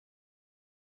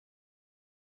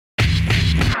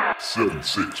7,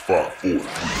 6, 5, 4, 3,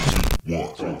 2,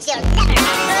 1.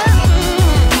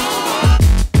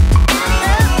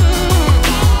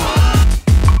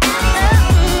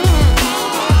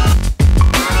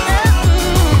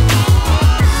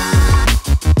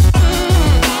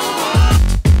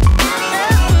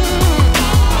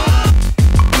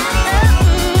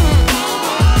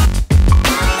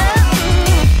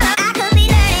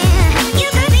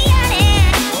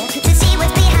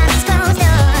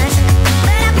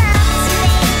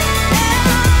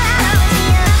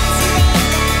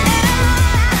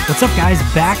 What's up, guys?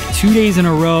 Back 2 days in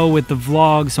a row with the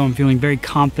vlog, so I'm feeling very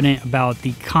confident about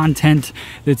the content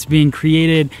that's being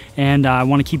created, and I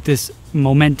want to keep this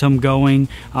momentum going.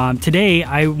 Today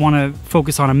I want to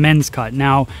focus on a men's cut.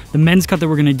 Now the men's cut that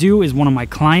we're going to do is one of my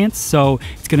clients, so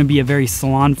it's going to be a very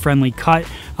salon friendly cut.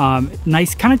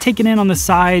 Nice, kind of taken in on the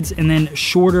sides and then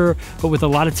shorter, but with a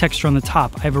lot of texture on the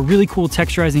top. I have a really cool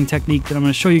texturizing technique that I'm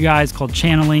going to show you guys called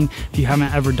channeling, if you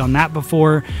haven't ever done that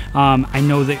before. I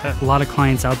know that a lot of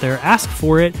clients out there ask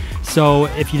for it, so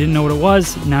if you didn't know what it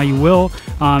was, now you will.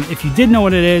 If you did know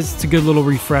what it is, it's a good little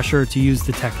refresher to use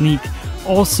the technique.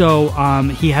 Also,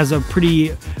 he has a pretty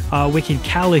wicked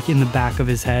cowlick in the back of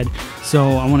his head,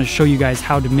 so I want to show you guys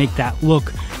how to make that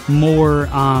look more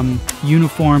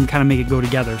uniform, kind of make it go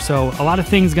together. So a lot of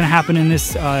things going to happen in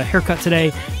this haircut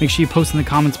today. Make sure you post in the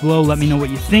comments below. Let me know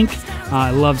what you think. I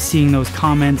love seeing those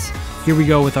comments. Here we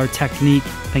go with our technique.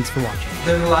 Thanks for watching.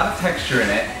 There's a lot of texture in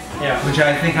it, which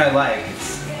I think I like.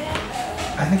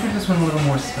 I think I just want a little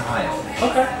more style.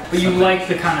 Okay. But you like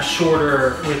the kind of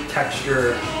shorter with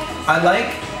texture. I like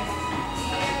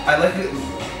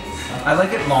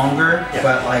it longer,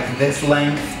 but like this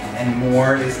length and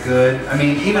more is good. I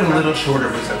mean, even a little shorter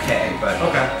was okay, but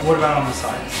okay. What about on the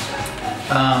sides?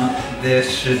 This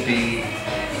should be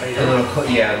a little, a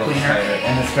little tighter,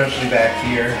 and especially back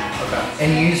here. Okay.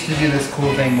 And you used to do this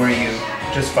cool thing where you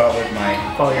just follow your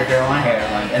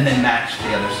hairline, and then match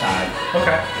the other side.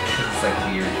 Okay. Because it's like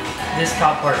weird. This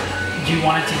top part, do you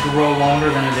want it to grow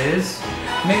longer than it is?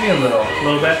 Maybe a little. A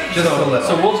little bit? Just a little.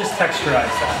 So we'll just texturize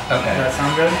that. Okay. Does that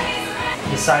sound good?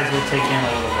 The sides will take in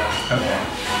a little bit. Okay.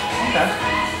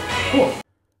 Cool. All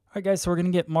right, guys, so we're going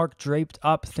to get Mark draped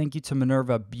up. Thank you to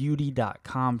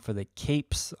MinervaBeauty.com for the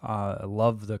capes. I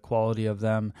love the quality of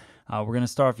them. We're going to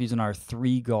start off using our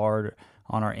 3-guard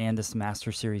on our Andis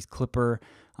Master Series clipper.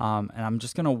 And I'm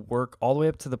just going to work all the way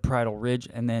up to the parietal ridge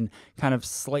and then kind of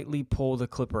slightly pull the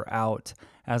clipper out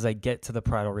as I get to the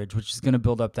parietal ridge, which is going to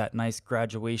build up that nice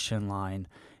graduation line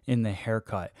in the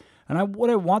haircut. And what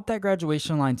I want that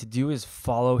graduation line to do is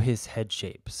follow his head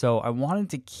shape. So I wanted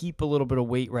to keep a little bit of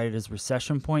weight right at his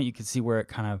recession point. You can see where it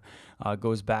kind of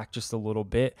goes back just a little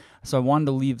bit. So I wanted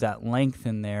to leave that length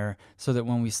in there so that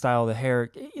when we style the hair,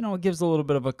 you know, it gives a little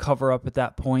bit of a cover up at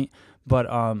that point. But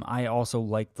I also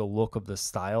like the look of the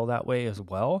style that way as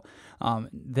well.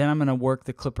 Then I'm going to work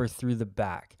the clipper through the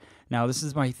back. Now this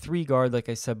is my 3-guard, like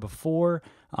I said before.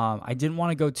 I didn't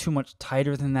want to go too much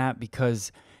tighter than that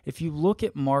because if you look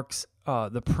at Mark's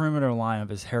the perimeter line of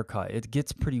his haircut, it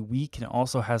gets pretty weak and it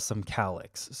also has some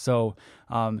cowlicks. So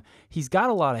he's got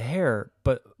a lot of hair,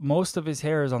 but most of his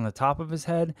hair is on the top of his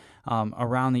head.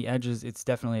 Around the edges, it's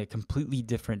definitely a completely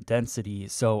different density.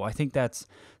 So I think that's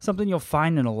something you'll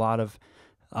find in a lot of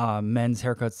men's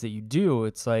haircuts that you do.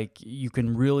 It's like you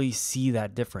can really see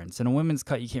that difference. In a women's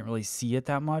cut, you can't really see it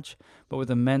that much, but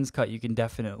with a men's cut, you can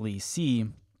definitely see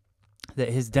that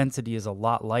his density is a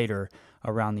lot lighter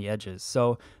around the edges.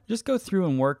 So just go through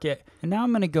and work it. And now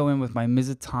I'm going to go in with my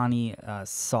Mizutani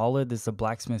Solid. This is a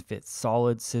Blacksmith Fit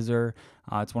Solid scissor.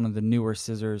 It's one of the newer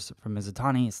scissors from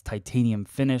Mizutani. It's titanium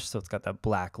finish, so it's got that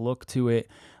black look to it.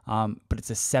 But it's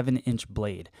a 7-inch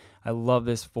blade. I love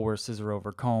this for scissor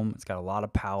over comb. It's got a lot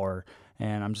of power.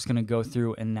 And I'm just going to go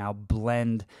through and now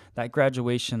blend that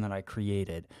graduation that I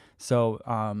created. So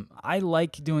I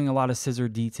like doing a lot of scissor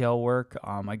detail work.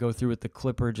 I go through with the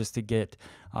clipper just to get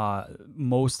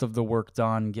most of the work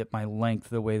done, get my length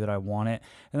the way that I want it.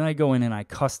 And then I go in and I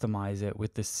customize it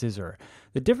with the scissor.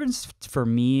 The difference for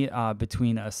me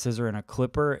between a scissor and a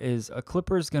clipper is a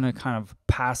clipper is going to kind of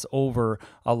pass over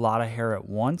a lot of hair at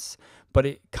once, but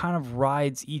it kind of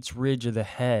rides each ridge of the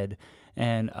head.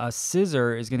 And a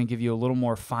scissor is going to give you a little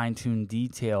more fine-tuned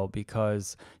detail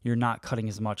because you're not cutting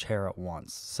as much hair at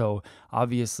once. So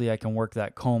obviously I can work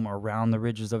that comb around the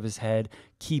ridges of his head,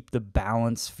 keep the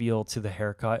balance feel to the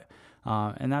haircut,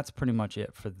 and that's pretty much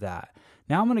it for that.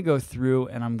 Now I'm going to go through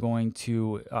and I'm going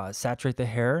to saturate the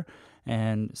hair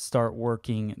and start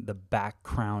working the back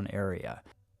crown area.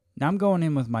 Now I'm going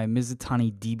in with my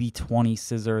Mizutani DB20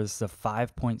 scissor. This is a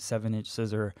 5.7-inch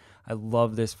scissor. I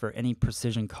love this for any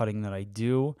precision cutting that I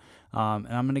do. And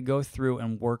I'm going to go through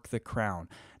and work the crown.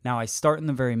 Now I start in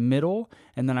the very middle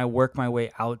and then I work my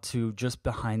way out to just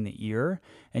behind the ear.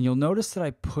 And you'll notice that I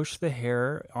push the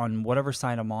hair on whatever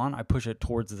side I'm on, I push it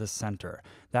towards the center.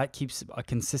 That keeps a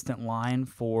consistent line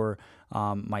for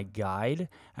my guide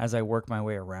as I work my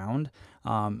way around.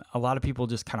 A lot of people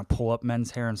just kind of pull up men's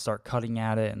hair and start cutting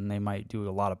at it, and they might do a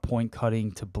lot of point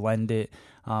cutting to blend it.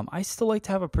 I still like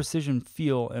to have a precision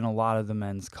feel in a lot of the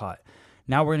men's cut.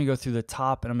 Now we're going to go through the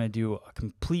top, and I'm going to do a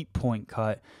complete point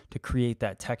cut to create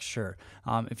that texture.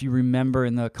 If you remember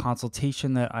in the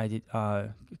consultation that I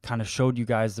kind of showed you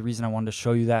guys, the reason I wanted to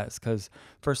show you that is because,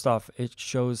 first off, it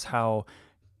shows how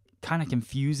kind of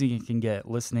confusing it can get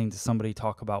listening to somebody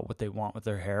talk about what they want with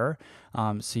their hair.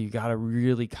 So you got to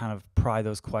really kind of pry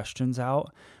those questions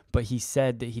out. But he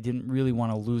said that he didn't really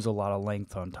want to lose a lot of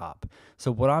length on top.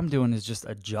 So what I'm doing is just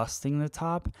adjusting the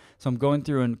top. So I'm going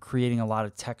through and creating a lot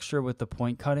of texture with the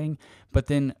point cutting, but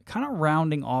then kind of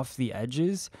rounding off the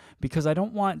edges because I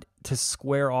don't want to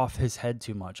square off his head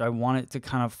too much. I want it to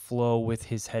kind of flow with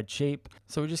his head shape.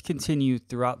 So we just continue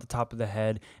throughout the top of the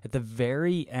head. At the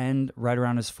very end, right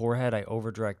around his forehead, I over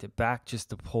direct it back just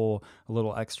to pull a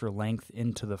little extra length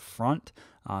into the front.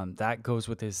 That goes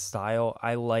with his style.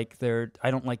 I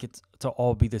don't like it to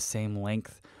all be the same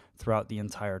length throughout the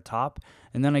entire top.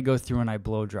 And then I go through and I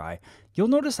blow dry. You'll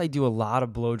notice I do a lot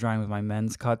of blow drying with my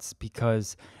men's cuts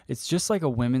because it's just like a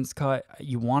women's cut.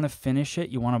 You want to finish it.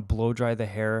 You want to blow dry the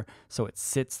hair so it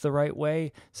sits the right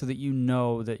way so that you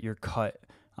know that your cut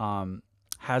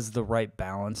has the right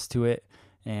balance to it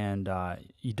and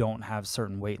you don't have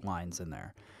certain weight lines in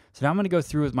there. So now I'm going to go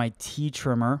through with my T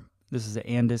trimmer. This is an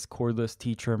Andis cordless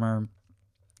T trimmer.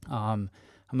 I'm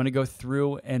going to go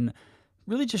through and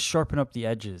really just sharpen up the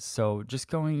edges. So just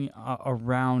going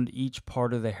around each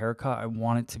part of the haircut, I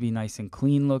want it to be nice and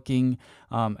clean looking.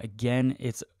 Again,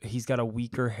 he's got a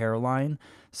weaker hairline.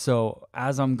 So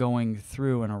as I'm going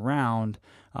through and around,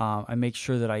 I make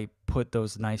sure that I put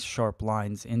those nice sharp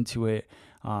lines into it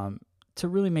to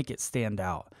really make it stand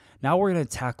out. Now we're going to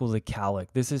tackle the cowlick.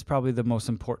 This is probably the most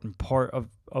important part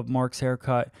of Mark's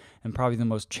haircut, and probably the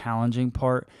most challenging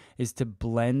part is to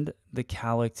blend the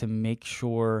cowlick to make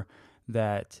sure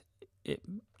that it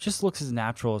just looks as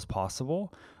natural as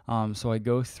possible. So I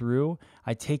go through,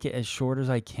 I take it as short as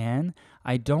I can.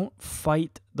 I don't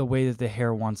fight the way that the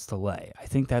hair wants to lay. I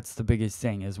think that's the biggest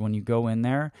thing is when you go in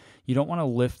there, you don't want to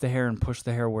lift the hair and push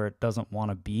the hair where it doesn't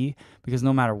want to be, because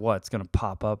no matter what, it's going to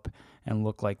pop up and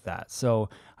look like that. So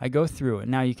I go through it.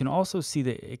 Now you can also see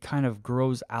that it kind of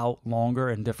grows out longer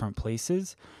in different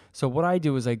places. So what I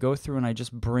do is I go through and I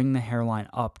just bring the hairline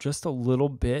up just a little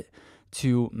bit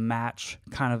to match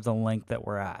kind of the length that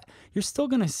we're at. You're still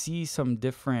going to see some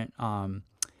different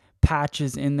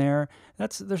patches in there.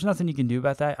 There's nothing you can do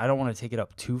about that. I don't want to take it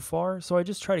up too far, so I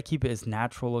just try to keep it as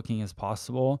natural looking as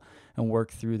possible and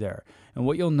work through there. And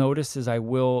what you'll notice is I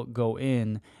will go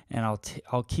in and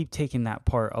I'll keep taking that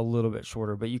part a little bit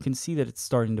shorter, but you can see that it's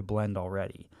starting to blend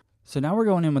already. So now we're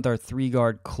going in with our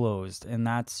 3-guard closed, and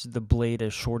that's the blade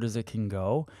as short as it can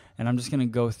go. And I'm just going to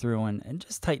go through and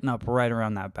just tighten up right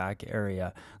around that back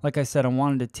area. Like I said, I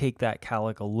wanted to take that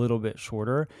cowlick a little bit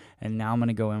shorter, and now I'm going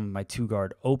to go in with my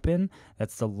 2-guard open.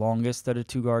 That's the longest that a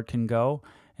 2-guard can go,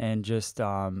 and just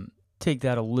take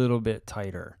that a little bit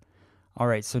tighter. All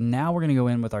right, so now we're going to go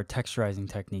in with our texturizing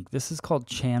technique. This is called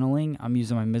channeling. I'm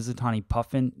using my Mizutani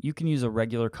Puffin. You can use a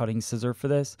regular cutting scissor for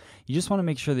this. You just want to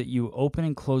make sure that you open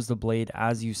and close the blade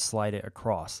as you slide it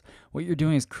across. What you're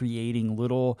doing is creating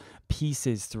little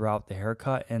pieces throughout the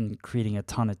haircut and creating a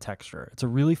ton of texture. It's a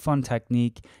really fun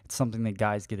technique. It's something that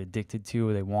guys get addicted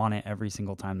to. They want it every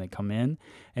single time they come in.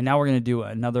 And now we're going to do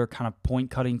another kind of point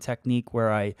cutting technique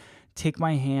where I take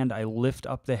my hand, I lift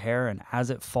up the hair, and as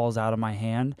it falls out of my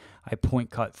hand, I point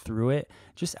cut through it,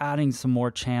 just adding some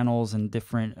more channels and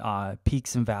different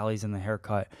peaks and valleys in the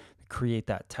haircut to create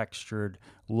that textured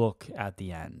look at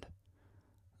the end.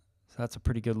 So that's a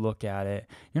pretty good look at it.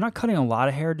 You're not cutting a lot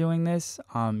of hair doing this.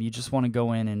 You just want to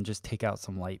go in and just take out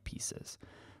some light pieces.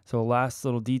 So last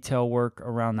little detail work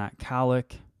around that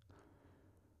cowlick.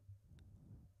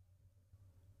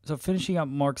 So finishing up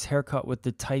Mark's haircut with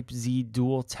the Type Z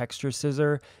dual texture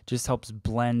scissor just helps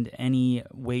blend any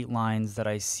weight lines that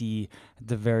I see at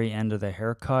the very end of the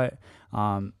haircut.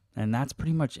 And that's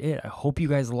pretty much it. I hope you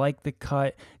guys like the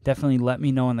cut. Definitely let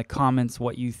me know in the comments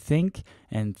what you think,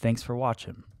 and thanks for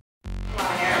watching.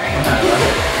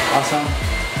 Awesome.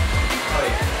 Oh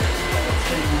yeah.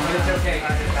 But it's okay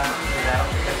because it balances it out,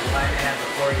 because the line I had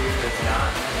before you does not,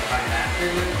 and the line after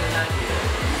you does not either.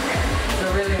 So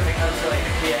really when it comes to like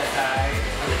the PSI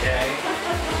for the day,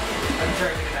 I'm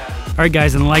turning it out. Alright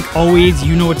guys, and like always,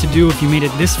 you know what to do. If you made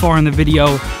it this far in the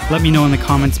video, let me know in the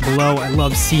comments below. I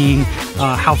love seeing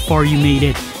how far you made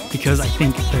it, because I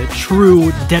think the true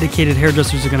dedicated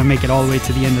hairdressers are going to make it all the way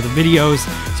to the end of the videos.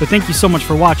 So thank you so much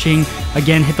for watching.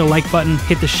 Again, hit the like button,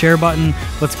 hit the share button.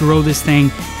 Let's grow this thing.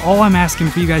 All I'm asking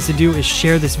for you guys to do is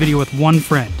share this video with one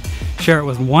friend. Share it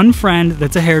with one friend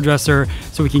that's a hairdresser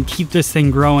so we can keep this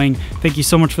thing growing. Thank you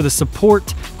so much for the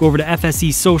support. Go over to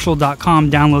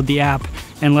fsesocial.com, download the app,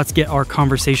 and let's get our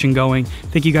conversation going.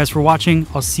 Thank you guys for watching.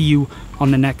 I'll see you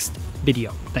on the next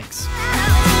video. Thanks.